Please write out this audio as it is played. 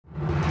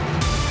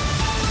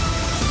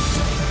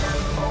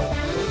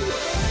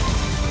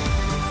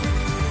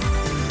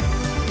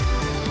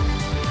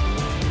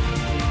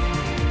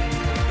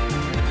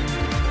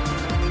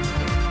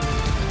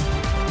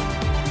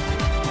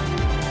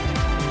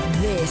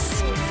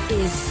This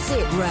is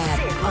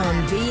SITREP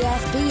on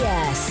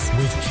BFBS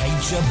with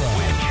Kate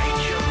Jabbar.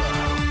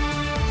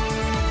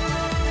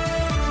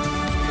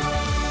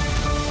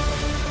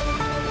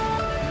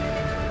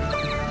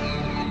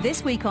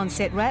 This week on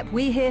SITREP,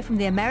 we hear from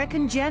the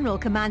American General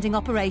commanding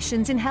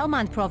operations in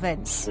Helmand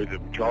Province. Where the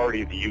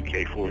majority of the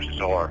UK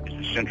forces are is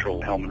the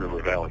central Helmand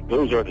River Valley.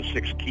 Those are the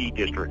 6 key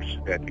districts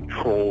that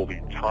control the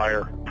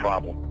entire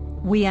problem.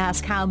 We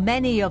ask how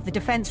many of the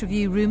Defence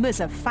Review rumours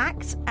are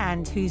fact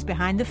and who's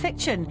behind the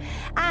fiction.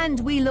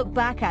 And we look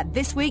back at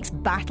this week's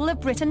Battle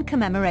of Britain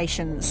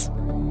commemorations.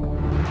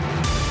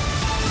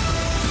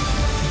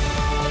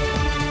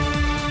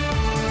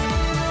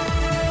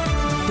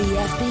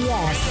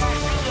 BFBS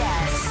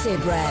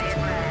SITREP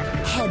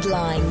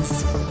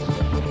Headlines.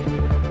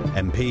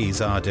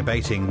 MPs are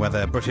debating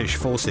whether British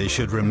forces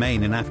should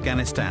remain in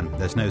Afghanistan.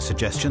 There's no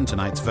suggestion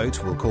tonight's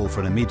vote will call for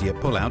an immediate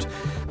pullout,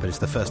 but it's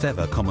the first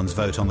ever Commons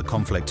vote on the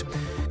conflict.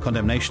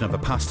 Condemnation of a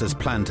pastor's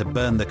plan to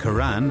burn the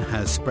Quran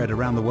has spread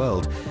around the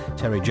world.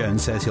 Terry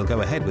Jones says he'll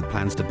go ahead with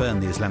plans to burn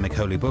the Islamic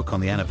holy book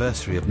on the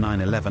anniversary of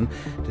 9/11,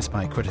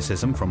 despite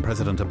criticism from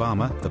President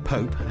Obama, the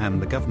Pope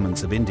and the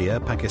governments of India,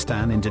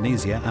 Pakistan,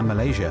 Indonesia and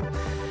Malaysia.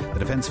 The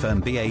defence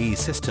firm BAE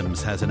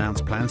Systems has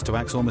announced plans to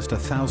axe almost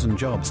 1,000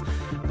 jobs.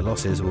 The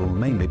losses will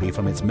mainly be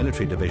from its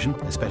military division,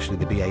 especially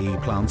the BAE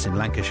plants in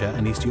Lancashire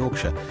and East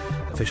Yorkshire.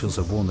 Officials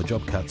have warned the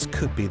job cuts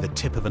could be the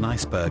tip of an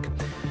iceberg.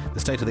 The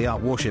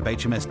state-of-the-art warship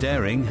HMS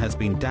Daring has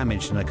been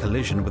damaged in a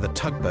collision with a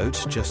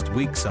tugboat just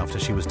weeks after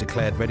she was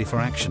declared ready for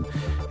action.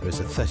 There is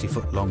a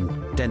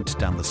 30-foot-long dent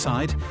down the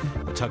side.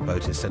 The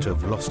tugboat is said to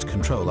have lost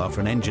control after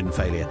an engine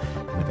failure.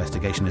 An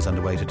investigation is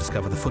underway to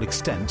discover the full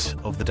extent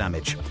of the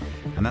damage.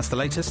 And that's the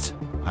latest.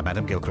 I'm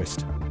Adam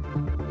Gilchrist.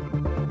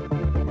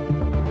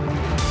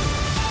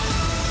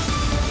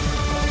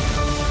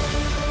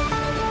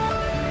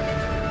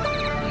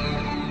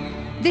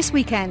 This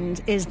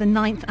weekend is the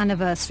 9th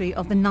anniversary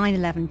of the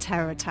 9/11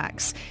 terror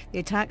attacks. The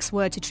attacks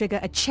were to trigger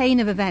a chain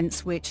of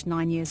events which,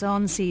 9 years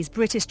on, sees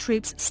British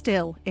troops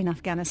still in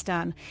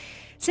Afghanistan.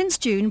 Since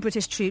June,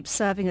 British troops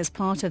serving as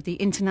part of the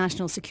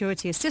International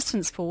Security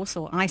Assistance Force,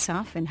 or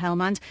ISAF, in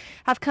Helmand,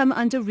 have come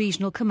under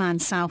Regional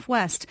Command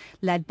Southwest,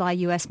 led by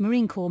US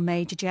Marine Corps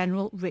Major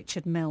General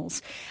Richard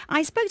Mills.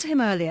 I spoke to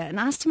him earlier and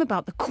asked him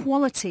about the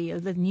quality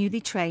of the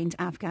newly trained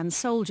Afghan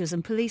soldiers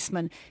and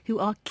policemen who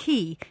are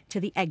key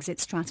to the exit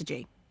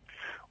strategy.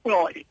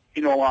 Well,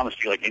 in all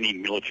honesty, like any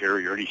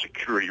military or any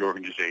security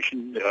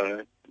organization,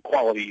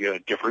 quality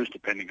differs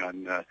depending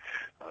on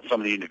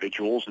some of the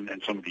individuals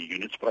and some of the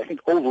units. But I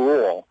think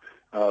overall,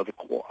 the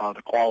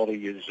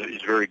quality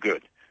is very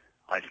good.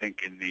 I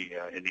think in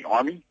the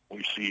Army,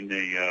 we've seen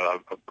a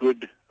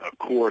good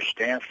core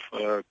staff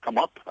come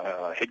up,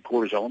 a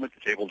headquarters element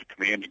that's able to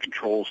command and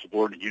control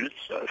subordinate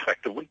units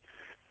effectively.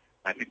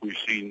 I think we've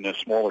seen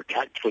smaller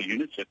tactical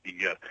units at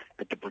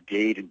the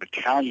brigade and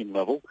battalion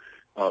level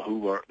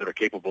that are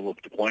capable of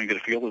deploying to the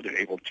field, that are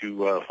able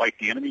to fight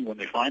the enemy when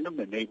they find them,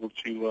 and able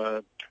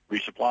to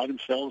resupply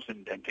themselves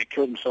and take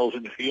care of themselves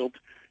in the field,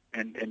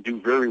 and do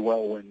very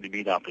well when they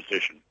meet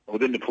opposition.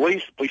 Within the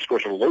police, of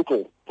course, are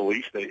local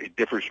police. It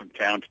differs from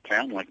town to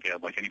town, like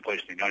any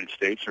place in the United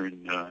States or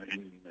in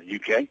the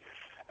UK.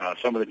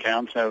 Some of the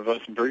towns have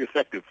some very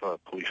effective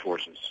police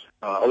forces.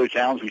 Other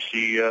towns, we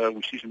see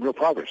some real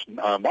progress.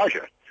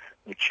 Marja,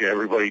 which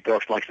everybody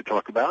likes to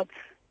talk about.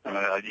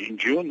 In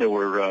June, there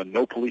were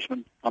no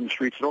policemen on the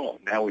streets at all.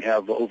 Now we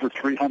have over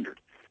 300.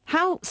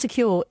 How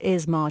secure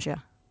is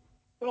Marja?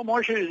 Well,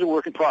 Marja is a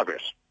work in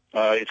progress.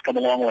 It's come a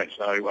long way.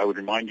 So I would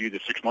remind you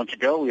that 6 months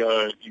ago,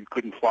 you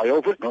couldn't fly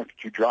over it, nor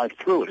could you drive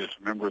through it as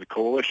a member of the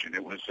coalition.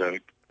 It was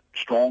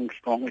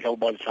strongly held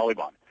by the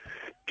Taliban.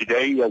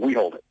 Today, we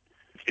hold it.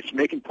 It's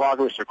making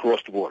progress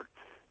across the board.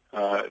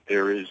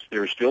 There is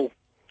still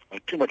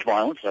too much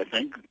violence, I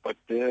think, but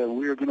we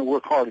are going to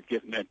work hard at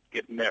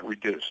getting that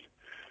reduced.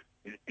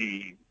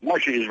 The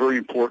Marja is very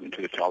important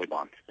to the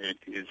Taliban. It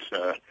is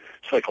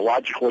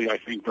psychologically, I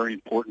think, very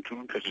important to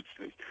them because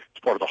it's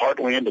part of the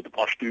heartland of the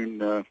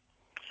Pashtun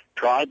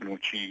tribe, in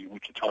which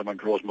the Taliban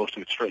draws most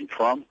of its strength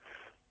from.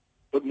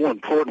 But more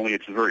importantly,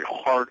 it's the very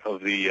heart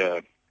of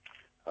the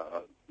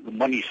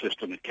money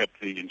system that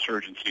kept the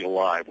insurgency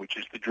alive, which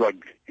is the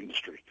drug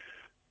industry.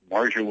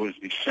 Marja was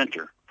the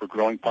center for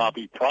growing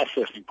poppy,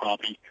 processing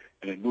poppy,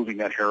 and then moving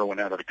that heroin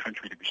out of the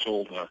country to be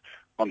sold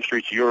on the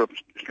streets of Europe,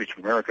 the streets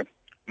of America,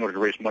 in order to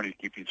raise money to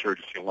keep the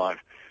insurgency alive.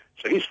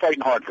 So he's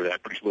fighting hard for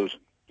that, but he's losing.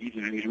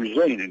 He's a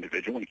resilient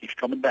individual, and he keeps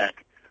coming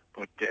back.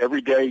 But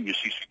every day you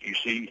see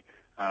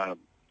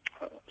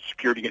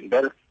security getting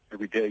better.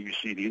 Every day you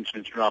see the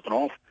incidents dropping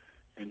off,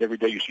 and every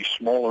day you see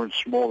smaller and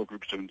smaller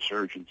groups of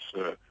insurgents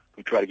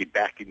who try to get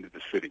back into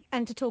the city.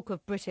 And to talk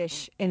of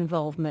British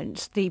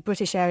involvement, the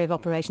British area of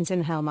operations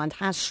in Helmand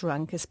has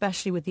shrunk,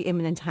 especially with the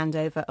imminent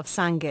handover of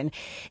Sangin.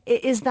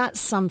 Is that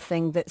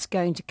something that's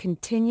going to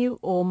continue,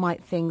 or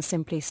might things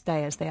simply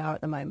stay as they are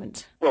at the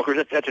moment? Well, of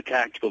course, that's a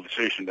tactical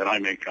decision that I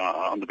make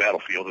on the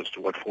battlefield as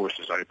to what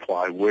forces I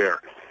apply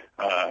where.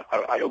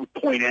 I would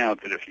point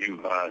out that if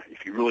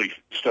you really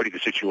study the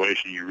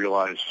situation, you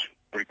realize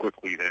very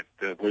quickly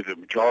that where the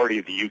majority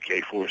of the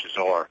UK forces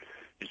are,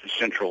 is the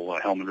central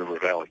Helmand River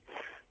Valley.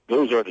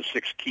 Those are the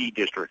 6 key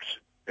districts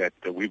that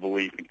we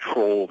believe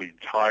control the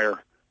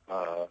entire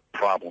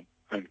problem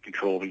and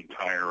control the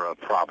entire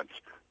province.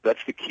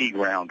 That's the key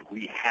ground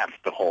we have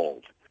to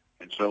hold.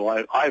 And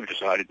so I've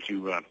decided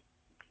to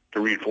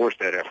reinforce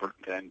that effort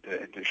and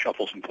to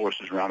shuffle some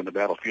forces around in the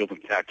battlefield,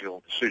 and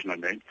tactical decision I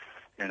made.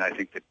 And I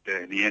think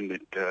that in the end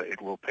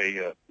it will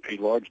pay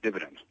large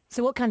dividends.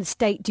 So what kind of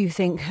state do you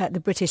think the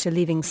British are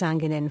leaving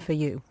Sangin in for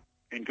you?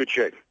 In good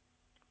shape.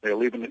 They are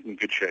leaving it in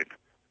good shape.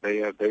 They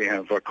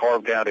have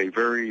carved out a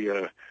very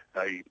a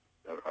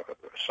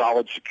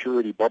solid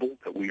security bubble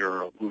that we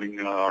are moving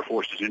our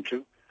forces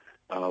into.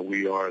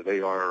 They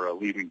are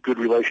leaving good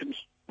relations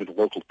with the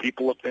local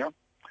people up there.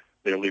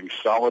 They are leaving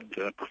solid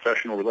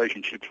professional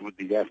relationships with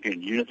the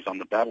Afghan units on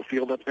the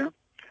battlefield up there.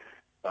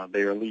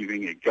 They are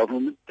leaving a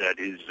government that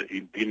is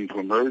beginning to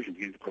emerge and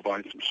beginning to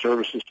provide some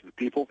services to the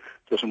people.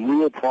 So some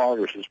real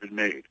progress has been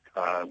made.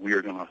 We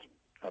are going to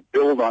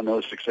build on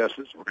those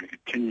successes. We're going to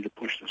continue to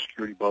push the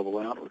security bubble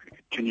out. We're going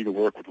to continue to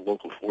work with the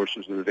local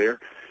forces that are there,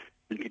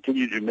 and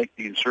continue to make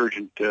the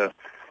insurgent pay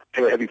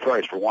a heavy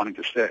price for wanting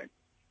to stay.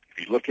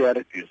 If you look at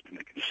it, it's been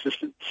a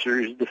consistent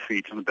series of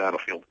defeats on the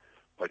battlefield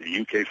by the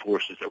UK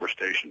forces that were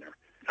stationed there.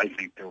 I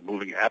think they're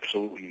moving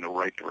absolutely in the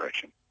right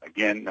direction.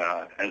 Again,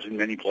 as in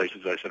many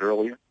places, I said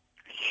earlier,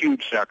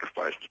 huge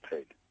sacrifice was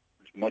paid.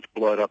 There's much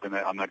blood up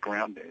on that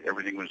ground.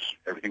 Everything was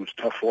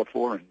tough fought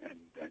for, and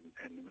it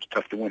was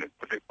tough to win it.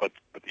 But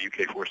the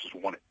UK forces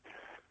won it.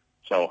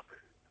 So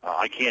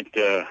I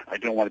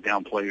don't want to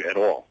downplay at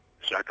all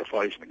the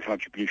sacrifice and the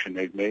contribution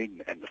they've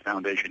made and the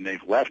foundation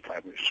they've left. I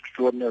have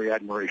extraordinary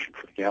admiration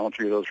for the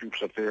gallantry of those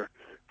troops up there,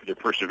 for their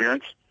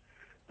perseverance,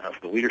 for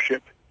the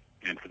leadership,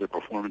 and for their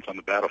performance on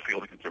the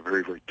battlefield against a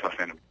very, very tough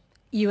enemy.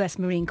 US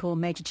Marine Corps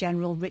Major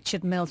General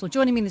Richard Mills. Well,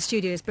 joining me in the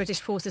studio is British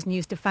Forces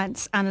News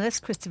Defence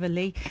Analyst Christopher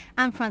Lee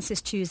and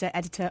Francis Tuesday,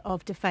 Editor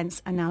of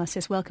Defence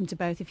Analysis. Welcome to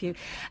both of you.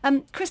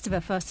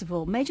 Christopher, first of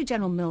all, Major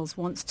General Mills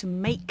wants to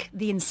make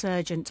the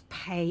insurgent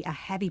pay a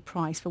heavy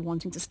price for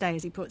wanting to stay,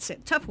 as he puts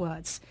it. Tough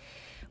words.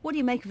 What do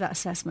you make of that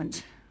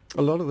assessment?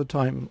 A lot of the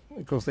time,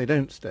 of course, they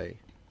don't stay.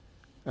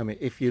 I mean,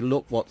 if you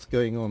look what's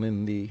going on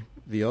in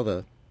the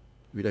other,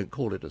 we don't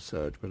call it a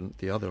surge, but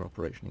the other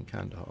operation in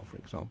Kandahar, for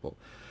example,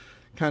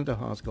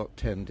 Kandahar's got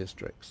 10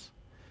 districts.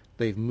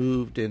 They've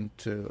moved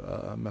into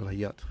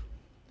Malayat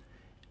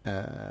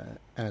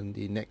and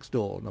the next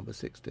door, number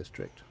 6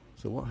 district.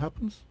 So what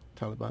happens?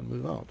 Taliban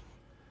move out.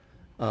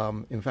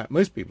 In fact,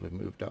 most people have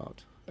moved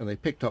out. And they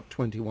picked up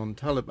 21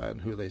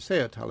 Taliban, who they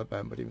say are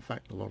Taliban, but in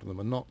fact a lot of them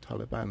are not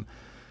Taliban.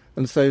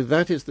 And so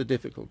that is the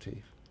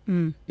difficulty,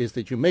 is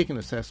that you make an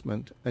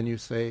assessment and you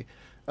say,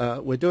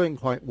 we're doing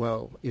quite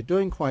well. You're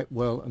doing quite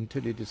well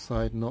until you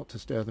decide not to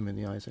stare them in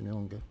the eyes any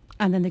longer.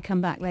 And then they come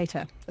back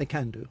later. They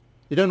can do.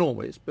 They don't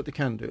always, but they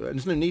can do. And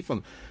there's no need for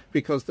them,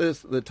 because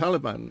there's the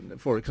Taliban,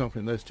 for example,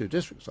 in those 2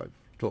 districts I've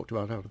talked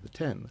about out of the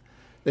 10,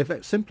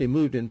 they've simply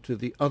moved into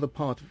the other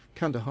part of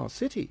Kandahar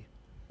city.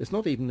 It's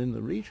not even in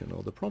the region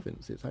or the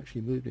province. It's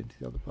actually moved into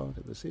the other part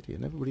of the city,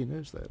 and everybody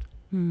knows that.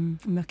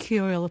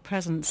 Mercurial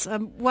presence.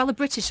 While the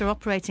British are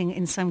operating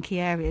in some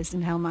key areas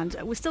in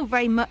Helmand, we're still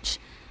very much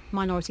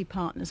minority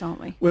partners,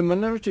 aren't we? We're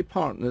minority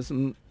partners,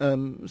 and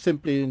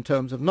simply in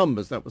terms of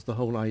numbers, that was the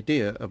whole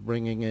idea of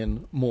bringing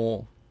in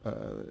more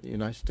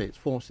United States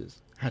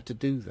forces. Had to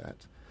do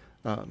that.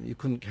 You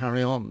couldn't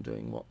carry on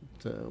doing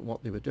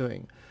what they were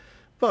doing.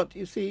 But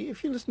you see,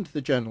 if you listen to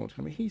the general,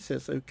 I mean, he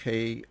says,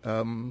 okay,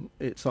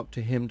 it's up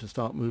to him to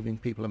start moving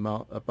people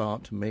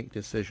about to make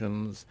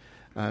decisions,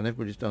 and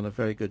everybody's done a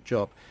very good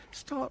job.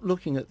 Start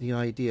looking at the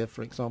idea,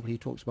 for example, he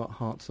talks about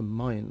hearts and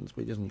minds,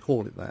 but he doesn't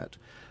call it that.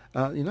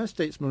 The United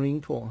States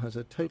Marine Corps has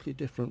a totally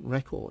different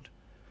record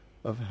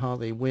of how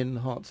they win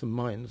hearts and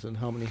minds and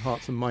how many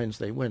hearts and minds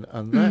they win,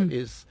 and that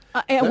is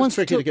that's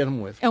tricky to get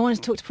on with. I wanted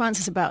to talk to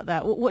Francis about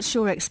that. What's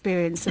your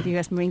experience of the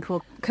US Marine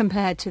Corps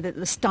compared to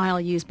the style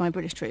used by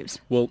British troops?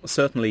 Well,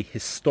 certainly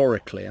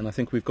historically, and I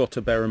think we've got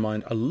to bear in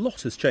mind a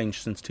lot has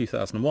changed since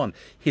 2001.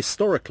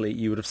 Historically,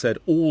 you would have said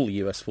all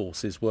US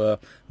forces were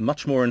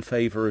much more in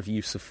favour of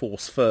use of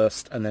force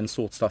first and then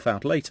sort stuff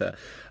out later.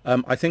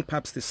 I think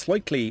perhaps the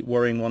slightly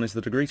worrying one is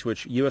the degree to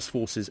which US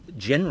forces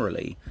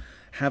generally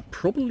have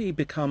probably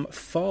become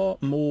far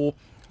more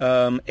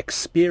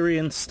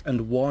experienced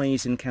and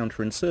wise in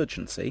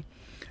counterinsurgency,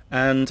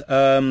 and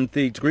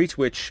the degree to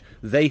which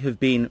they have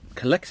been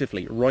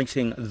collectively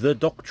writing the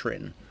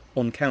doctrine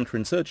on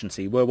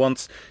counterinsurgency, where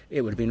once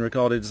it would have been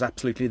regarded as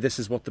absolutely this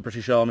is what the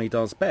British Army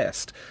does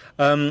best.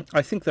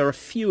 I think there are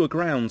fewer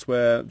grounds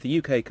where the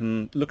UK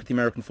can look at the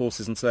American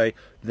forces and say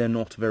they're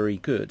not very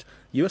good.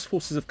 US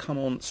forces have come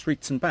on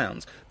streets and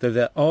bounds, though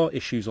there are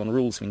issues on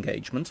rules of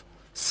engagement,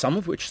 some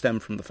of which stem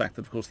from the fact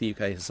that, of course, the UK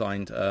has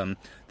signed the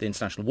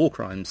International War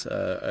Crimes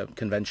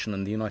Convention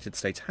and the United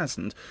States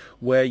hasn't,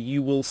 where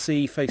you will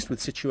see, faced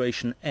with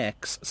situation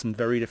X, some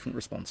very different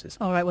responses.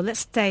 All right, well,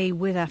 let's stay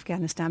with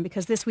Afghanistan,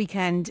 because this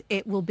weekend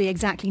it will be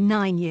exactly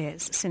 9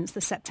 years since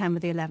the September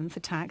the 11th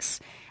attacks.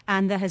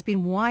 and there has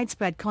been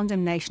widespread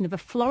condemnation of a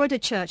Florida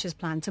church's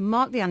plan to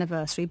mark the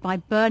anniversary by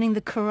burning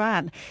the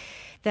Quran.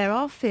 There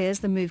are fears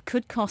the move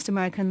could cost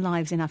American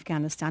lives in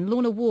Afghanistan.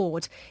 Lorna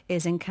Ward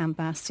is in Camp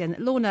Bastion.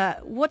 Lorna,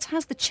 what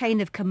has the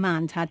chain of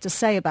command had to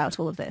say about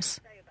all of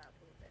this?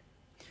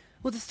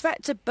 Well, the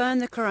threat to burn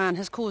the Quran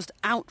has caused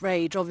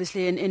outrage,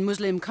 obviously, in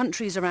Muslim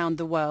countries around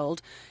the world.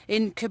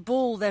 In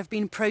Kabul, there have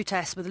been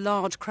protests with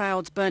large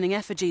crowds burning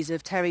effigies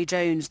of Terry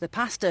Jones, the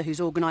pastor who's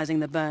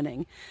organising the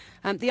burning.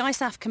 The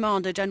ISAF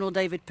commander, General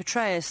David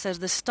Petraeus, says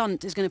the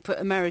stunt is going to put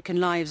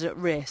American lives at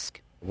risk.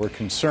 We're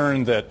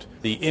concerned that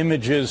the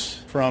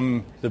images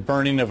from the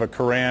burning of a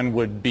Quran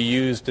would be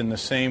used in the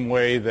same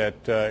way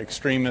that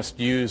extremists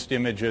used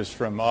images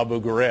from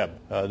Abu Ghraib,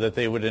 that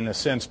they would in a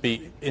sense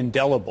be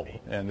indelible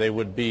and they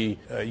would be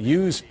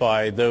used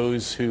by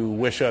those who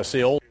wish us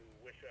ill.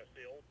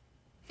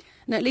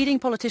 Now, leading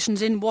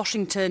politicians in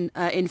Washington,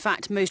 in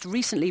fact, most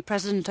recently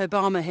President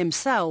Obama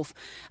himself,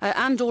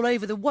 and all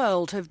over the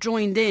world have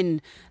joined in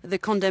the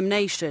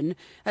condemnation.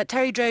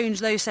 Terry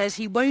Jones, though, says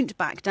he won't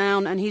back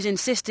down, and he's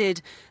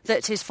insisted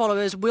that his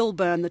followers will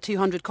burn the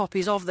 200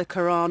 copies of the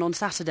Quran on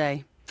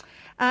Saturday.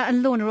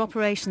 And Lorna,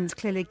 operations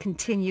clearly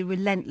continue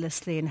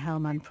relentlessly in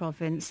Helmand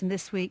province, and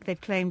this week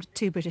they've claimed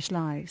 2 British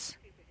lives.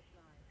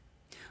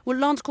 Well,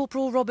 Lance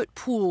Corporal Robert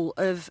Poole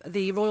of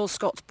the Royal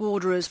Scots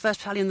Borderers, 1st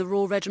Battalion, the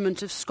Royal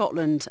Regiment of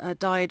Scotland,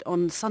 died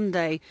on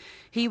Sunday.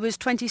 He was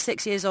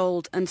 26 years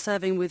old and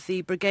serving with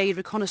the Brigade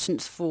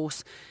Reconnaissance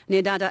Force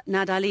near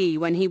Nadali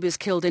when he was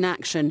killed in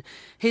action.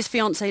 His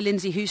fiancée,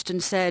 Lindsay Houston,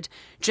 said,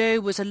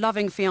 "Joe was a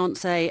loving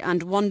fiancé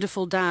and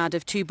wonderful dad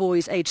of 2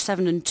 boys aged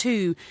 7 and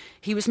 2.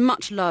 He was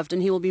much loved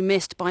and he will be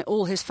missed by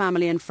all his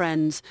family and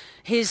friends."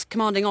 His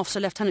commanding officer,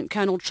 Lieutenant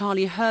Colonel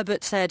Charlie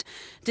Herbert, said,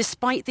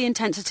 "Despite the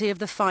intensity of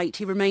the fight,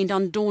 he remained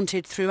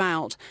undaunted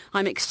throughout.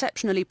 I'm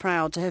exceptionally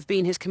proud to have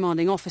been his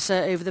commanding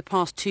officer over the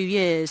past 2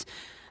 years."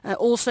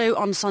 Also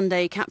on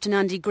Sunday, Captain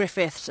Andy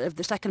Griffiths of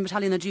the 2nd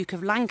Battalion, the Duke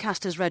of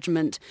Lancaster's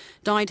Regiment,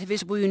 died of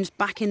his wounds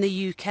back in the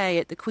UK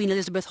at the Queen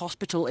Elizabeth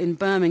Hospital in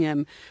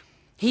Birmingham.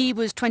 He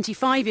was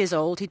 25 years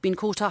old. He'd been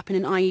caught up in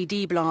an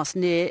IED blast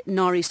near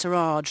Nari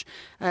Siraj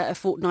a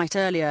fortnight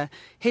earlier.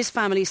 His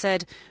family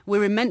said,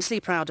 "We're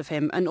immensely proud of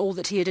him and all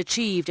that he had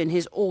achieved in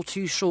his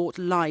all-too-short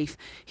life.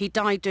 He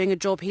died doing a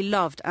job he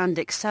loved and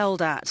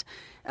excelled at."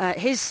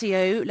 His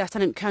CO,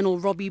 Lieutenant Colonel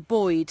Robbie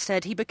Boyd,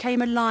 said he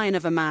became a lion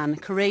of a man,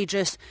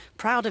 courageous,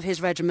 proud of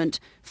his regiment,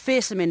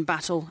 fearsome in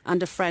battle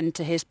and a friend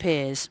to his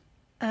peers.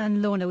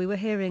 And Lorna, we were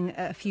hearing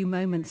a few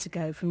moments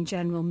ago from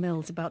General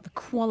Mills about the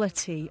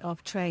quality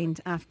of trained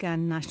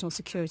Afghan National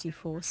Security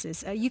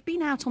Forces. You've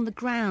been out on the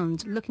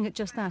ground looking at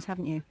just that,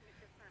 haven't you?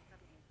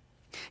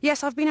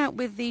 Yes, I've been out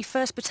with the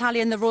 1st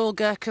Battalion, the Royal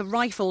Gurkha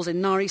Rifles in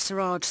Nari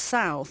Siraj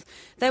South.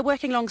 They're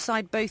working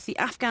alongside both the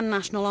Afghan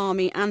National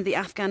Army and the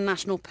Afghan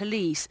National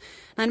Police.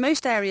 Now, in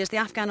most areas, the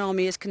Afghan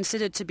Army is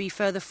considered to be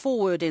further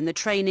forward in the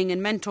training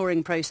and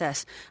mentoring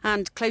process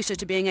and closer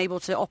to being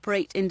able to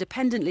operate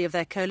independently of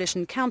their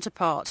coalition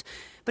counterpart.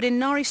 But in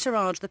Nari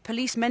Siraj, the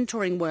police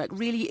mentoring work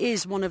really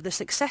is one of the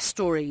success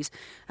stories.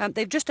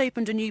 They've just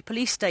opened a new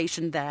police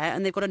station there,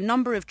 and they've got a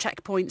number of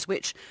checkpoints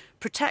which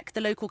protect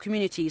the local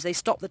communities. They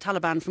stop the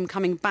Taliban from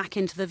coming back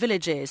into the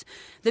villages.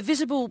 The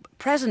visible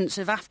presence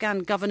of Afghan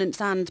governance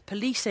and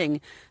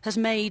policing has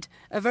made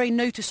a very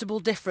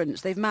noticeable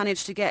difference. They've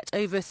managed to get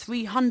over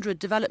 300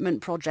 development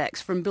projects,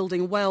 from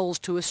building wells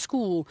to a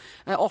school,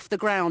 off the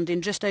ground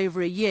in just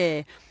over a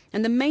year.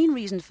 And the main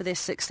reason for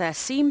this success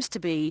seems to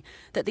be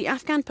that the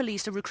Afghan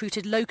police are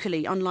recruited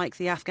locally, unlike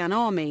the Afghan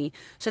army.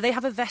 So they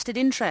have a vested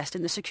interest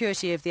in the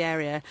security of the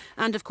area.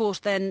 And, of course,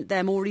 then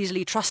they're more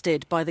easily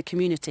trusted by the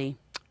community.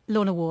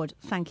 Lorna Ward,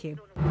 thank you.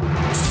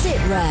 Sit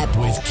Rep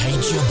with Kate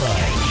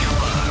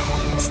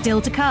Jabbar.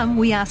 Still to come,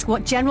 we ask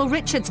what General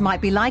Richards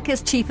might be like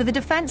as Chief of the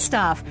Defence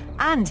Staff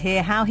and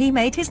hear how he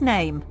made his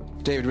name.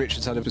 David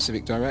Richards had a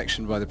specific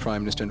direction by the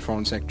Prime Minister and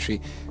Foreign Secretary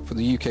for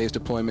the UK's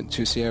deployment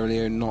to Sierra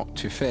Leone not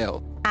to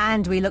fail.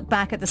 And we look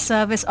back at the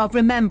service of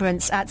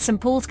remembrance at St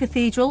Paul's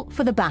Cathedral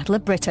for the Battle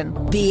of Britain.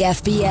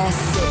 BFBS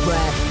Sit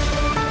Rep.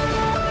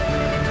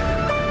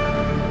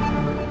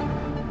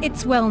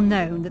 It's well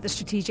known that the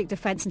Strategic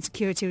Defence and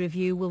Security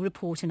Review will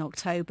report in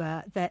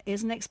October. There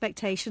is an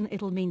expectation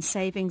it'll mean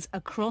savings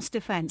across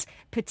defence,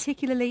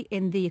 particularly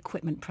in the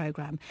equipment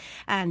programme.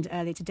 And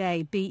earlier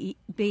today,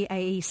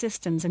 BAE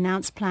Systems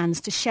announced plans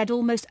to shed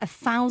almost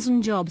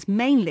 1,000 jobs,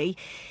 mainly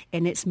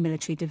in its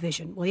military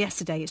division. Well,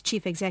 yesterday, its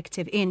Chief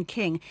Executive, Ian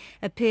King,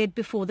 appeared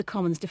before the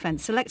Commons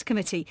Defence Select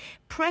Committee.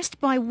 Pressed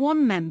by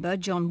one member,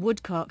 John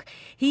Woodcock,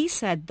 he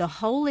said the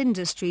whole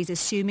industry is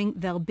assuming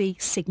there'll be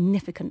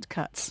significant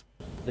cuts.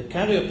 The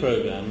carrier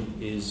programme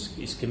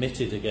is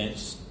committed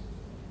against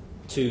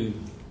 2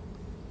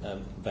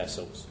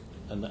 vessels,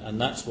 and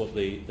that's what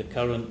the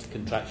current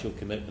contractual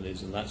commitment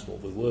is, and that's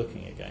what we're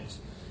working against.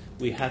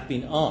 We have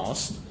been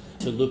asked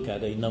to look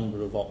at a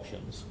number of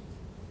options.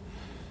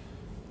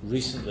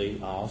 Recently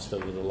asked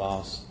over the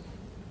last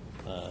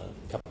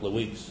couple of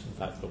weeks, in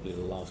fact probably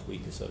the last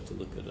week or so, to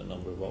look at a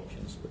number of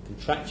options. But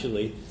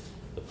contractually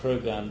The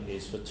programme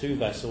is for 2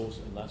 vessels,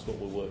 and that's what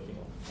we're working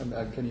on.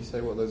 And can you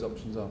say what those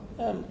options are?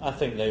 I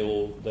think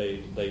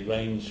they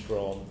range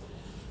from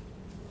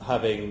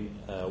having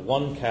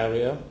 1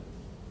 carrier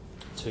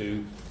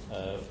to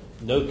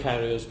no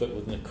carriers, but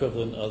with an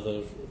equivalent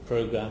other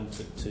programme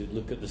to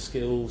look at the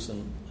skills,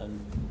 and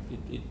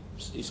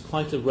it's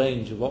quite a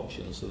range of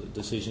options so that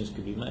decisions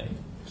can be made.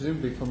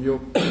 Presumably from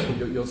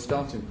your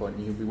starting point,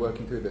 you'll be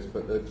working through this,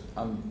 but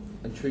I'm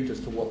intrigued as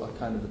to what a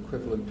kind of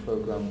equivalent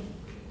programme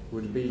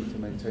would be to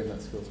maintain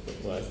that skills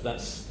base. Right,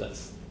 that's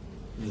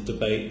the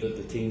debate that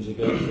the teams are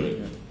going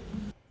through. Yeah.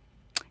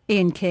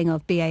 Ian King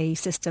of BAE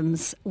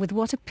Systems, with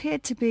what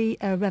appeared to be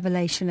a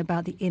revelation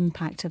about the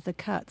impact of the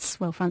cuts.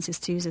 Well, Francis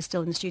Tews is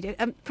still in the studio.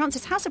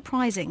 Francis, how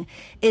surprising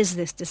is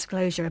this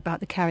disclosure about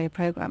the carrier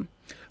programme?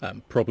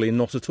 Probably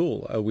not at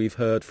all. We've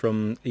heard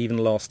from even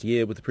last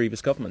year with the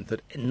previous government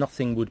that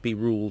nothing would be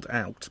ruled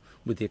out,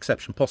 with the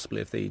exception possibly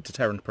of the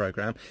deterrent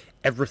programme.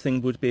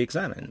 Everything would be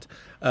examined.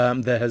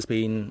 There has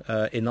been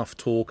enough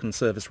talk and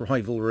service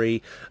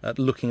rivalry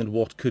looking at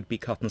what could be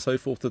cut and so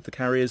forth that the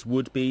carriers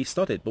would be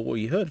studied. But what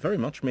you heard very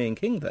much from Ian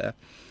King there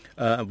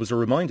was a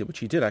reminder, which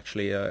he did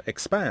actually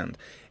expand,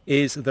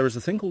 is there is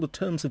a thing called a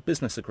Terms of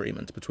Business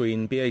Agreement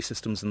between BAE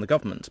Systems and the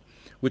government,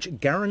 which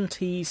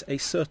guarantees a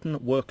certain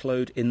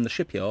workload in the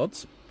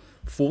shipyards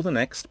for the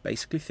next,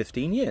 basically,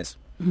 15 years.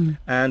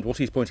 And what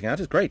he's pointing out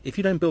is, great, if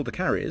you don't build the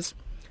carriers,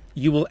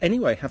 you will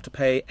anyway have to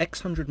pay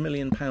X £100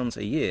 million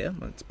a year.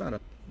 I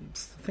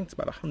think it's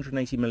about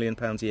 £180 million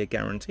a year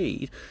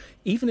guaranteed,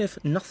 even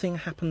if nothing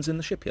happens in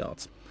the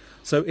shipyards.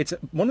 So it's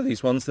one of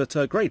these ones that,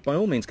 great, by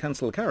all means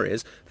cancel the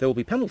carriers. There will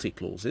be penalty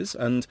clauses,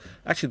 and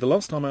actually the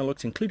last time I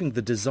looked, including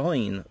the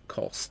design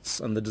costs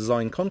and the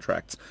design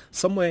contracts,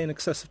 somewhere in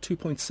excess of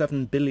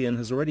 2.7 billion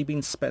has already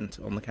been spent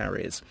on the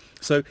carriers.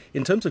 So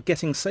in terms of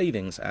getting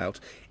savings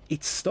out,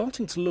 it's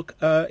starting to look,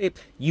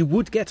 you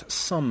would get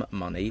some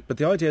money, but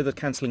the idea that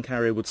cancelling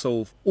carrier would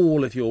solve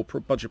all of your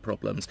budget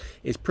problems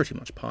is pretty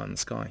much pie in the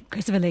sky.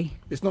 Christopher Lee.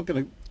 It's not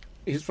going to...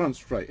 He's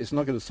right, it's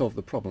not going to solve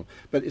the problem.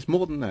 But it's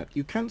more than that.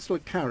 You cancel a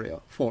carrier,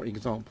 for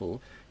example.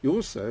 You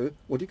also,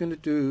 what are you going to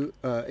do,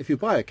 if you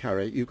buy a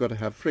carrier, you've got to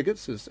have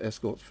frigates as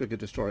escorts,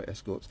 frigate-destroyer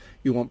escorts.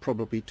 You want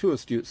probably 2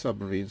 astute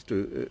submarines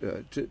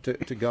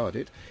to guard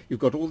it. You've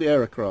got all the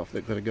aircraft that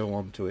are going to go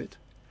on to it.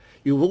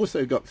 You've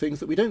also got things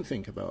that we don't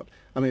think about.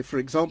 I mean, for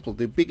example,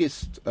 the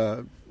biggest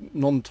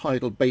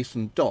non-tidal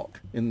basin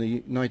dock in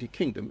the United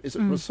Kingdom is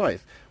at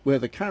Rosyth, where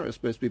the carrier is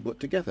supposed to be put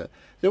together.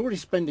 They're already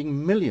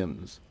spending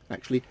millions,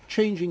 actually,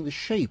 changing the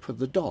shape of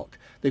the dock.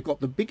 They've got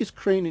the biggest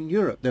crane in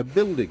Europe. They're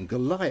building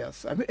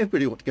Goliath. I mean,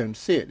 everybody ought to go and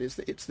see it.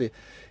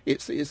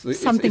 It's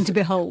something to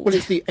behold. Well,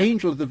 it's the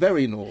angel of the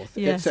very north,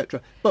 yes.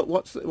 etc. But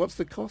what's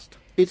the cost?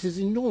 It is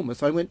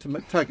enormous. I went to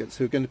McTaggart's,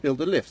 who are going to build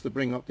the lifts to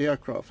bring up the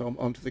aircraft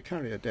onto the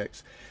carrier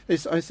decks.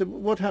 I said,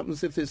 what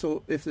happens if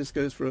this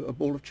goes for a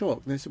ball of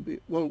chalk? And they said,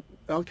 well,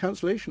 our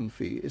cancellation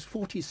fee is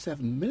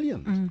 47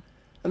 million.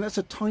 And that's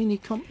a tiny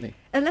company.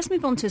 Let's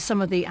move on to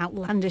some of the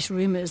outlandish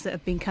rumours that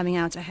have been coming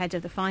out ahead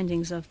of the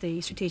findings of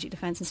the Strategic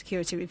Defence and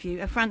Security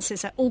Review.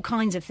 Francis, all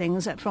kinds of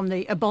things, from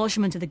the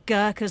abolishment of the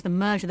Gurkhas, the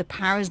merger of the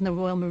Paras and the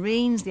Royal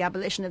Marines, the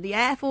abolition of the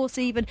Air Force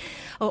even,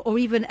 or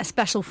even a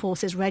Special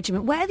Forces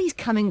regiment. Where are these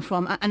coming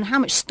from, and how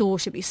much store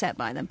should be set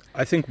by them?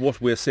 I think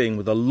what we're seeing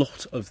with a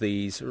lot of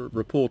these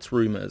reports,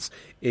 rumours,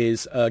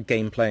 is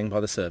game playing by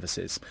the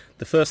services.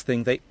 The first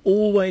thing they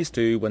always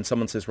do when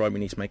someone says, right, we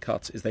need to make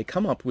cuts, is they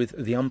come up with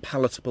the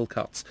unpalatable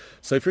cuts.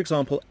 So, for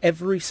example,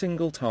 every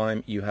single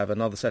time you have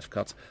another set of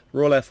cuts, the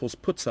Royal Air Force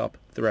puts up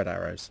the red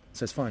arrows.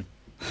 Says, fine,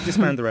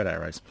 disband the red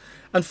arrows.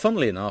 And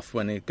funnily enough,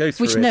 when it goes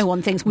through which no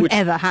one thinks would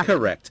ever happen.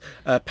 Correct.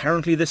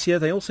 Apparently this year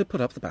they also put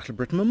up the Battle of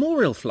Britain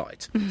Memorial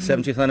Flight,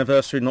 70th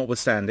anniversary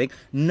notwithstanding,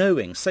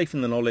 knowing, safe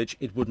in the knowledge,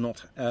 it would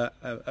not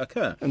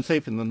occur. And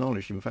safe in the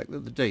knowledge, in fact,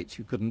 that the dates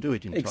you couldn't do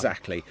it in time.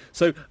 Exactly.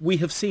 So we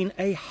have seen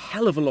a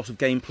hell of a lot of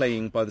game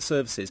playing by the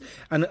services,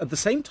 and at the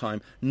same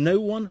time, no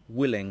one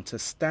willing to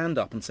stand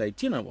up and say,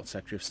 do you know what,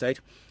 Secretary of State?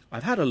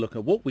 I've had a look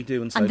at what we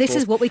do and so forth. And this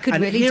is what we could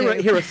really do.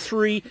 Here are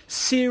 3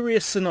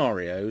 serious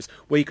scenarios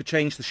where you could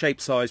change the shape,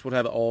 size,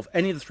 whatever, of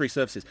any of the 3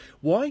 services.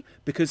 Why?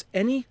 Because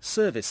any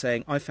service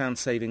saying, I found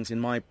savings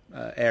in my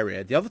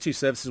area, the other 2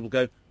 services will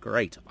go,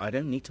 great, I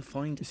don't need to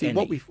find any. See,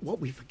 what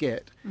we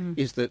forget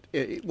is that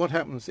what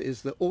happens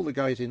is that all the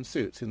guys in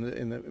suits in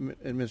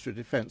the Ministry of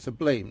Defence are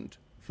blamed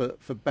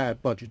for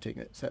bad budgeting,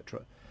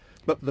 etc.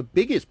 But the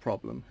biggest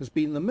problem has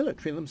been the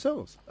military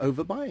themselves,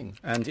 overbuying.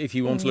 And if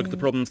you want to look at the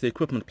problems, the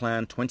equipment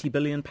plan, £20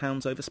 billion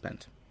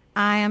overspent.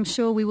 I am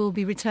sure we will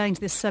be returning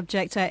to this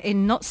subject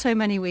in not so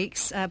many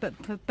weeks, but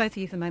for both of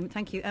you for the moment,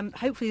 thank you.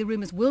 Hopefully the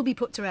rumours will be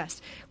put to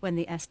rest when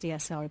the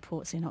SDSR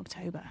reports in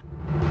October.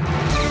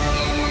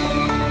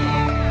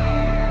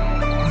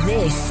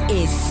 This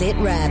is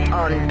SITREP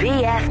on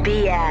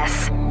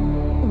BFBS.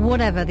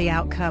 Whatever the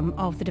outcome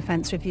of the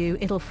Defence Review,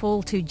 it'll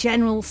fall to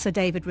General Sir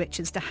David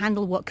Richards to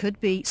handle what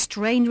could be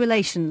strained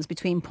relations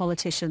between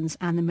politicians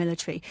and the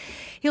military.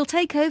 He'll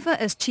take over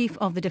as Chief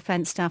of the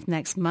Defence Staff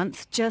next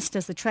month, just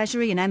as the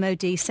Treasury and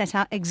MOD set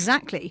out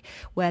exactly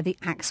where the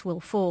axe will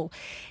fall.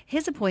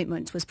 His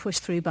appointment was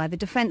pushed through by the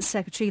Defence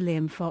Secretary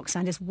Liam Fox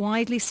and is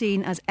widely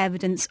seen as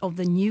evidence of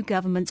the new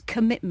government's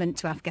commitment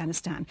to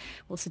Afghanistan.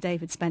 Well, Sir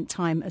David spent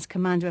time as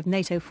commander of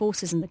NATO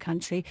forces in the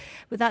country,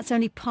 but that's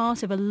only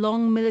part of a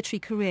long military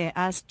career,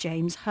 as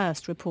James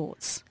Hurst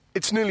reports.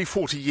 It's nearly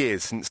 40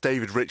 years since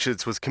David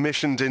Richards was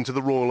commissioned into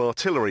the Royal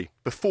Artillery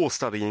before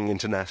studying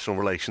international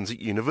relations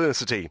at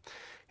university.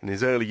 In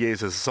his early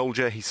years as a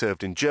soldier, he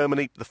served in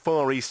Germany, the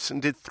Far East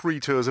and did 3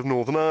 tours of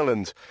Northern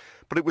Ireland.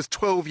 But it was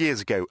 12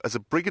 years ago as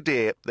a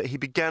brigadier that he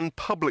began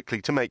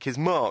publicly to make his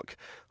mark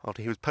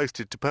after he was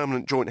posted to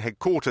Permanent Joint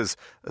Headquarters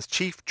as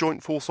Chief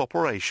Joint Force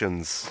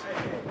Operations.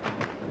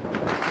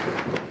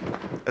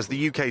 As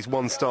the UK's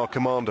one-star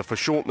commander for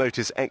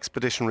short-notice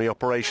expeditionary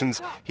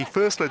operations, he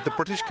first led the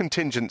British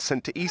contingent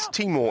sent to East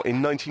Timor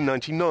in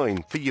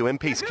 1999 for UN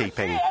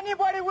peacekeeping.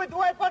 Anybody with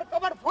weapon,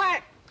 come and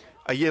fight!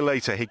 A year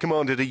later, he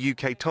commanded a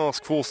UK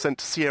task force sent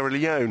to Sierra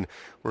Leone,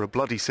 where a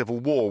bloody civil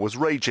war was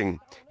raging.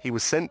 He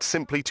was sent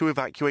simply to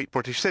evacuate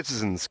British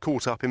citizens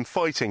caught up in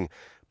fighting,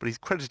 but he's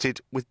credited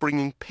with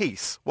bringing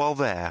peace while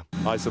there.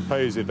 I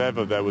suppose if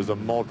ever there was a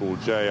model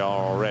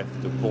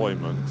JRRF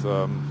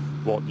deployment,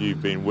 what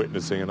you've been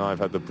witnessing and I've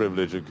had the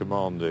privilege of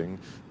commanding,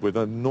 with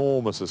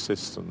enormous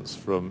assistance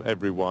from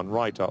everyone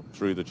right up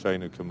through the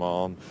chain of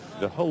command.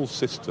 The whole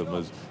system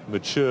has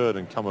matured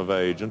and come of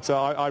age, and so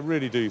I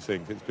really do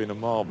think it's been a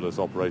marvellous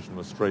operation from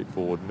a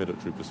straightforward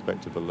military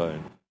perspective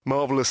alone.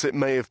 Marvellous it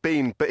may have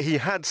been, but he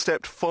had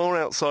stepped far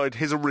outside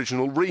his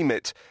original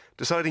remit,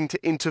 deciding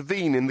to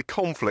intervene in the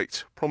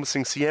conflict,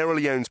 promising Sierra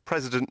Leone's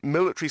president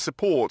military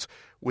support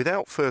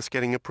without first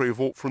getting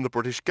approval from the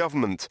British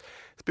government.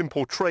 It's been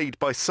portrayed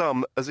by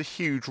some as a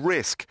huge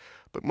risk,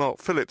 but Mark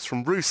Phillips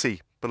from RUSI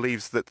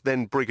believes that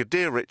then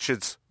Brigadier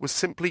Richards was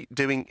simply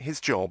doing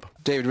his job.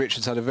 David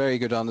Richards had a very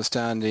good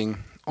understanding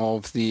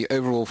of the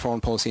overall foreign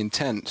policy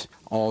intent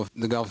of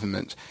the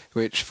government,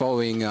 which,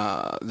 following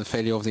the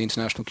failure of the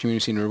international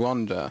community in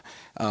Rwanda,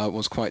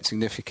 was quite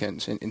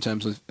significant in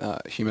terms of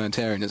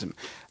humanitarianism.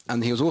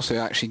 And he was also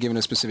actually given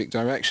a specific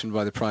direction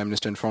by the Prime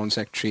Minister and Foreign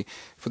Secretary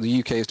for the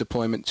UK's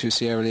deployment to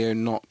Sierra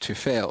Leone not to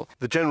fail.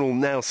 The General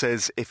now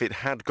says if it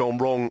had gone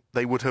wrong,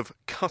 they would have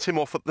cut him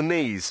off at the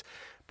knees.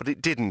 But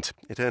it didn't.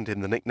 It earned him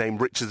the nickname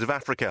Richards of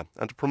Africa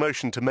and a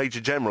promotion to Major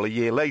General a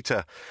year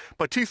later.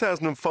 By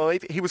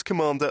 2005, he was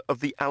commander of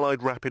the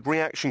Allied Rapid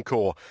Reaction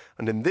Corps,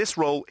 and in this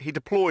role he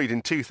deployed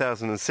in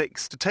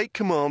 2006 to take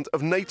command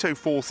of NATO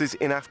forces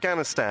in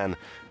Afghanistan,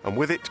 and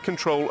with it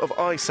control of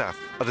ISAF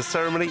at a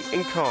ceremony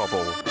in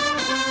Kabul.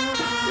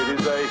 It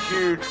is a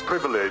huge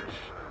privilege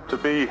to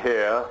be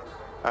here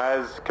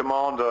as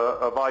commander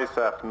of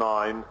ISAF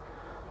 9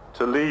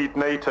 to lead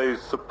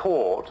NATO's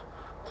support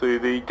to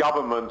the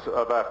government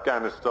of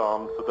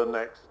Afghanistan for the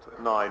next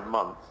 9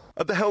 months.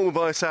 At the helm of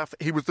ISAF,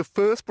 he was the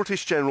first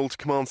British general to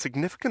command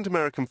significant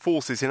American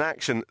forces in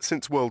action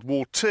since World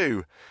War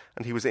II,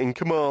 and he was in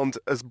command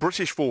as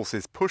British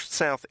forces pushed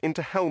south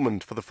into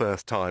Helmand for the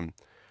first time.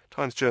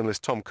 Times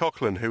journalist Tom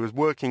Coughlin, who was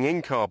working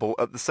in Kabul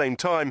at the same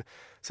time,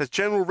 says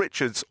General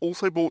Richards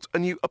also brought a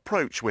new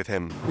approach with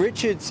him.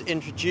 Richards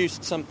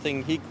introduced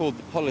something he called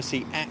the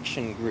Policy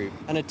Action Group,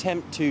 an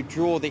attempt to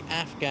draw the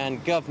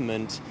Afghan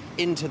government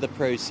into the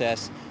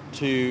process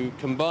to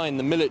combine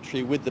the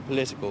military with the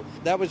political.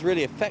 That was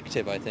really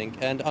effective, I think,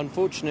 and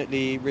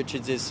unfortunately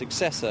Richards'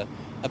 successor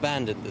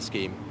abandoned the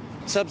scheme.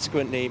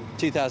 Subsequently,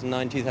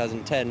 2009,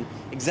 2010,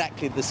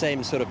 exactly the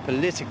same sort of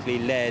politically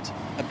led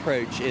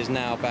approach is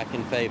now back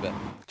in favour.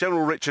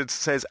 General Richards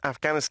says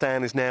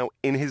Afghanistan is now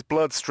in his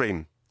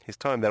bloodstream. His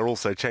time there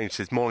also changed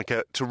his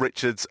moniker to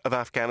Richards of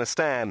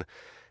Afghanistan.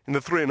 In the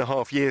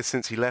 3.5 years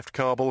since he left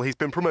Kabul, he's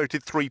been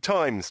promoted 3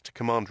 times to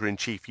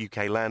Commander-in-Chief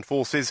UK Land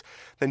Forces,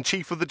 then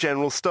Chief of the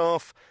General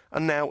Staff,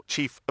 and now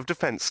Chief of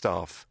Defence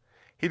Staff.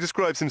 He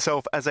describes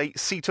himself as a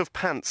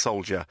seat-of-pants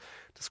soldier,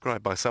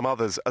 described by some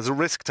others as a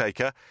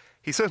risk-taker.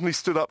 He certainly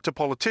stood up to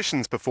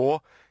politicians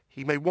before.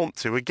 He may want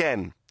to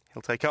again.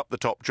 He'll take up the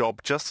top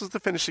job just as the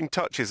finishing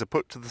touches are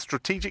put to the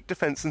Strategic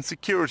Defence and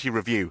Security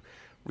Review,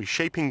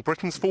 reshaping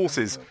Britain's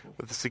forces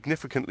with a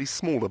significantly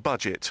smaller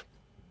budget.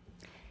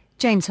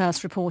 James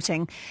Hurst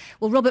reporting.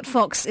 Well, Robert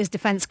Fox is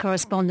defence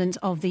correspondent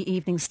of the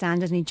Evening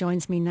Standard and he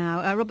joins me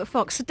now. Robert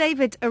Fox, Sir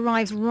David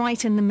arrives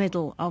right in the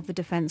middle of the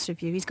Defence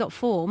Review. He's got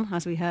form,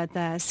 as we heard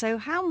there. So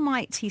how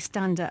might he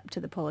stand up to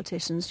the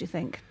politicians, do you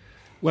think?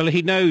 Well,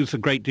 he knows a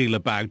great deal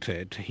about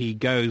it. He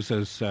goes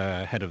as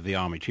head of the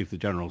Army, Chief of the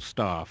General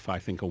Staff, I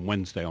think on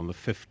Wednesday, on the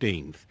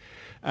 15th.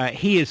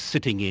 He is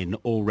sitting in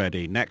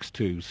already next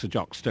to Sir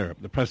Jock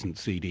Stirrup, the present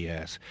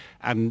CDS,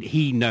 and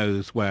he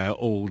knows where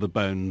all the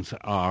bones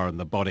are and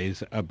the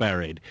bodies are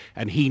buried,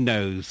 and he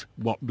knows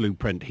what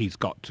blueprint he's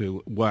got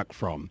to work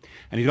from.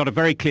 And he's got a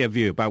very clear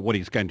view about what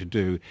he's going to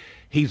do.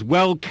 He's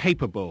well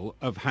capable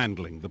of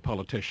handling the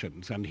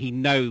politicians, and he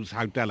knows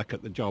how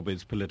delicate the job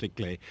is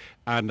politically,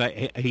 and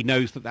he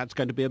knows that that's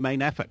going to be a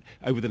main effort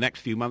over the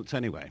next few months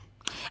anyway.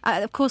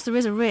 Of course, there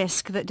is a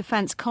risk that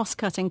defence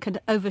cost-cutting could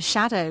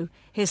overshadow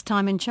his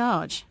time in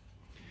charge.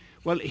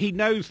 Well, he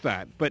knows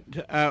that, but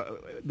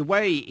the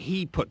way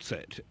he puts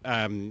it,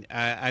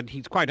 and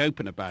he's quite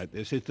open about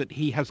this, is that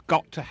he has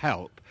got to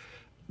help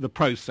the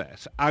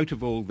process out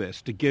of all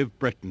this to give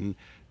Britain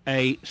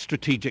a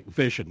strategic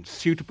vision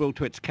suitable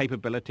to its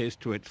capabilities,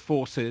 to its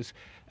forces,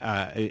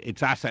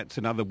 its assets,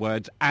 in other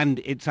words, and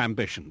its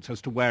ambitions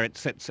as to where it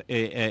sits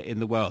in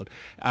the world.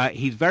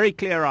 He's very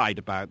clear-eyed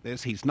about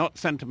this. He's not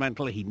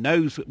sentimental. He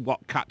knows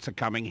what cuts are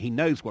coming. He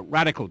knows what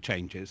radical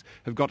changes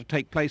have got to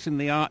take place in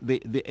the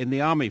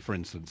army, for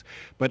instance.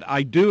 But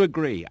I do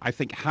agree. I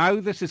think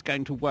how this is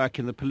going to work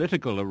in the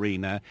political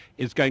arena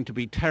is going to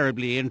be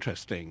terribly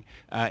interesting.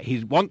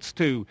 He wants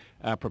to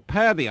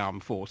prepare the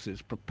armed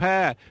forces,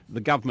 prepare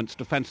the government's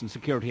defence and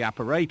security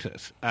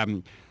apparatus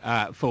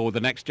for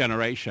the next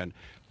generation.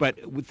 But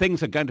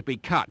things are going to be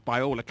cut, by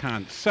all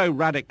accounts, so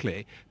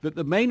radically that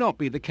there may not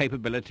be the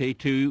capability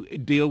to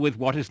deal with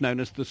what is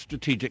known as the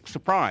strategic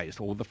surprise,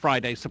 or the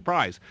Friday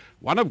surprise,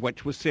 one of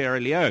which was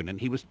Sierra Leone, and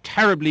he was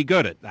terribly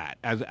good at that,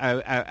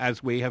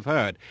 as we have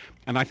heard.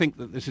 And I think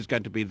that this is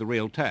going to be the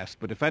real test.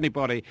 But if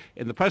anybody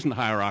in the present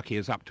hierarchy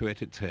is up to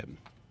it, it's him.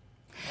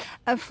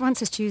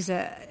 Francis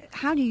Tusa,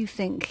 how do you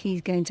think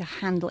he's going to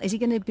handle? Is he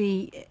going to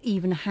be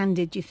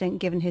even-handed, do you think,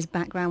 given his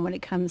background when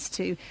it comes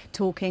to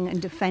talking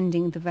and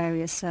defending the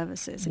various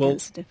services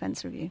against the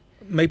Defence Review?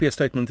 Maybe a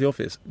statement of the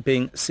obvious.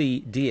 Being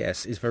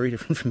CDS is very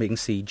different from being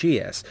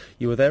CGS.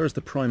 You were there as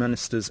the Prime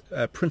Minister's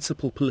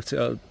principal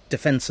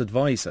defence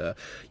advisor.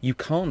 You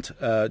can't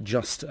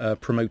just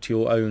promote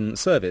your own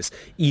service,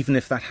 even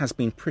if that has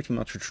been pretty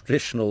much a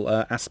traditional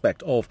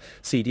aspect of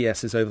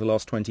CDSs over the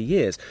last 20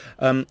 years.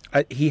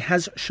 He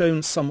has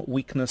shown some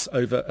weakness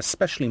over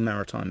especially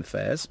maritime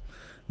affairs,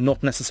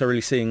 not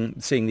necessarily seeing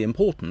the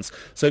importance.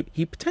 So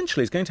he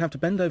potentially is going to have to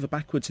bend over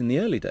backwards in the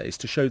early days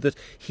to show that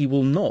he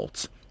will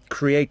not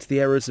create the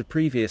errors of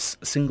previous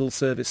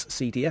single-service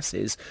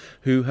CDSs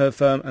who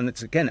have, and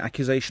it's again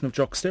accusation of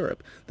Jock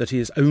Stirrup, that he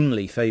has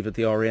only favoured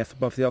the RAF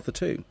above the other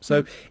two.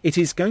 So it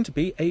is going to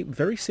be a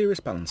very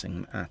serious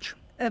balancing match.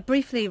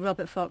 Briefly,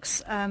 Robert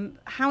Fox,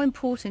 how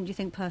important do you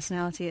think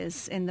personality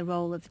is in the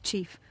role of the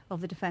Chief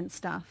of the Defence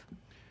Staff?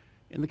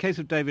 In the case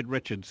of David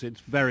Richards,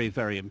 it's very,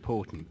 very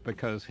important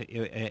because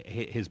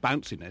his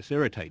bounciness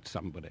irritates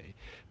somebody.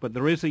 But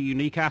there is a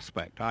unique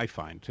aspect, I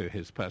find, to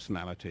his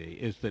personality,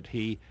 is that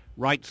he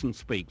writes and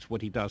speaks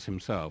what he does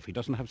himself. He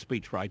doesn't have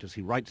speech writers.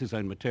 He writes his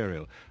own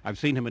material. I've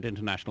seen him at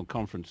international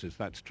conferences.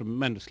 That's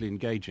tremendously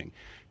engaging.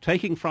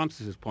 Taking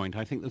Francis's point,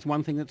 I think there's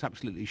one thing that's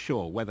absolutely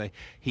sure, whether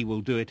he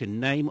will do it in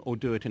name or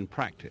do it in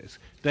practice.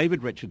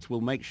 David Richards will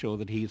make sure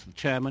that he's the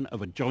chairman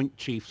of a Joint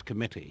Chiefs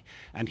Committee,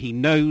 and he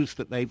knows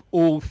that they've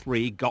all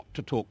three got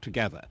to talk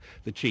together,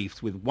 the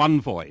chiefs, with one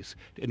voice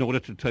in order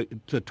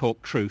to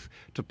talk truth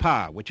to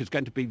power, which is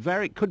going to be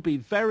could be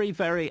very,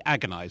 very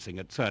agonizing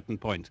at certain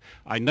points.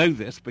 I know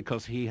this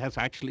because he has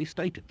actually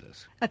stated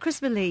this.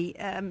 Christopher Lee,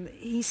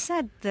 he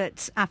said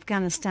that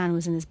Afghanistan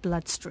was in his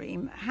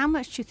bloodstream. How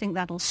much do you think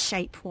that'll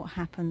shape what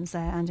happens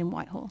there and in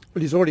Whitehall?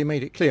 Well, he's already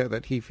made it clear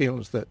that he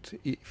feels that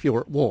if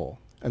you're at war,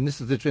 and this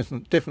is the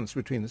difference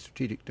between the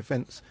strategic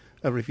defence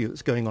review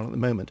that's going on at the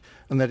moment,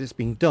 and that it's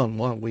being done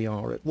while we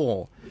are at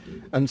war.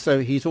 And so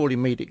he's already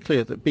made it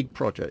clear that big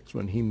projects,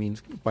 when he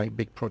means by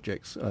big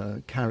projects,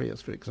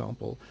 carriers, for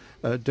example,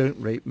 don't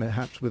rate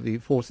perhaps with the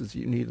forces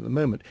you need at the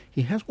moment.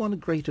 He has one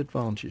great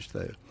advantage,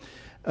 though,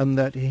 and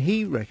that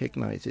he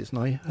recognises, and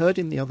I heard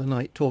him the other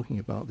night talking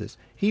about this,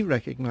 he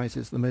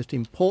recognises the most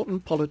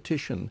important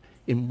politician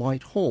in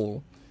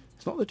Whitehall.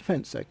 It's not the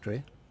Defence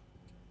Secretary,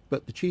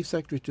 but the Chief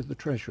Secretary to the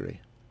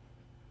Treasury.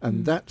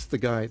 And that's the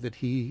guy that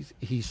he's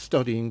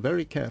studying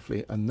very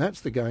carefully, and that's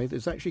the guy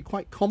that's actually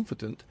quite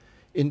confident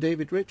in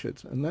David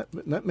Richards, and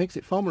that makes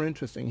it far more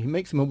interesting. He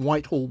makes him a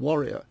Whitehall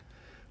warrior,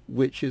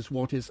 which is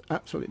what is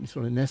absolutely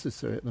sort of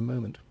necessary at the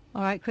moment.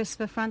 All right,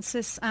 Christopher,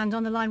 Francis, and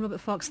on the line, Robert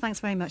Fox, thanks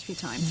very much for your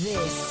time.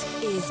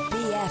 This is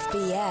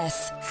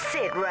BFBS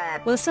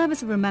SITREP. Well, a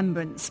service of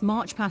remembrance,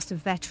 march past of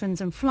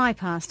veterans and fly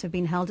past have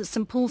been held at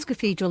St Paul's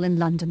Cathedral in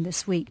London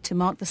this week to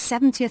mark the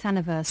 70th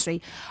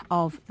anniversary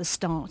of the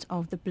start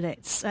of the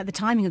Blitz. The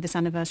timing of this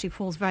anniversary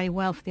falls very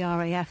well for the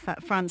RAF,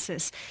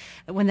 Francis,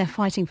 when they're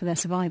fighting for their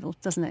survival,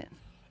 doesn't it?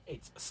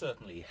 It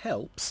certainly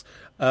helps,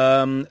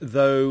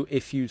 though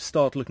if you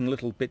start looking a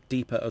little bit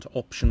deeper at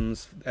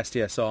options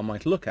SDSR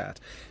might look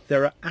at,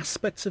 there are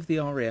aspects of the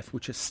RAF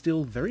which are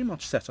still very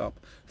much set up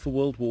for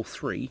World War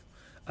III,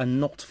 are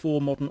not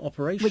for modern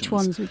operations. Which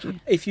ones would you?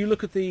 If you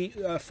look at the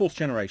fourth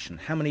generation,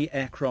 how many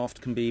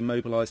aircraft can be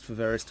mobilised for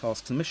various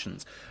tasks and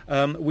missions?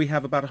 We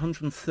have about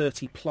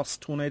 130 plus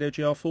Tornado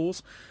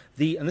GR4s.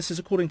 And this is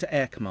according to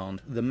Air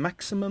Command, the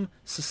maximum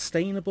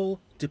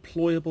sustainable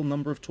deployable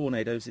number of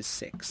Tornadoes is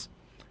 6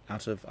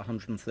 out of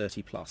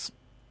 130 plus.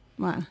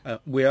 Wow.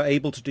 We are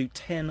able to do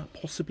 10,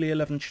 possibly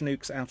 11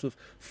 Chinooks out of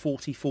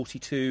 40,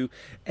 42.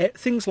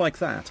 Things like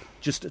that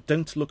just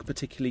don't look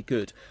particularly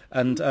good.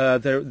 And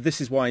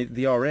this is why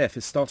the RAF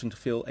is starting to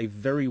feel a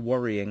very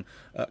worrying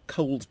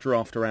cold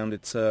draft around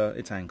its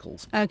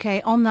ankles.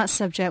 OK, on that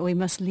subject, we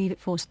must leave it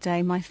for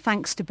today. My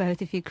thanks to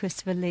both of you,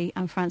 Christopher Lee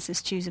and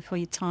Francis Juza, for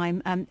your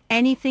time.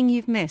 Anything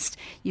you've missed,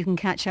 you can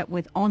catch up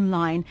with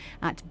online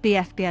at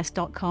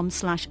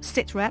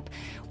bfbs.com/sitrep.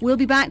 We'll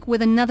be back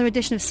with another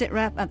edition of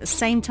SitRep at the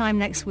same time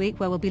next week,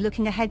 where we'll be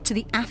looking ahead to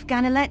the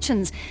Afghan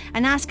elections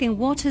and asking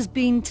what has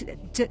been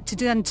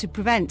done to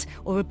prevent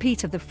or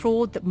repeat of the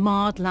fraud that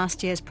marred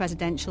last year's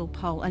presidential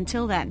poll.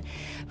 Until then,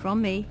 from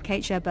me,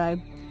 Kate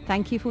Gerbeau,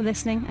 thank you for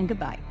listening and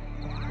goodbye.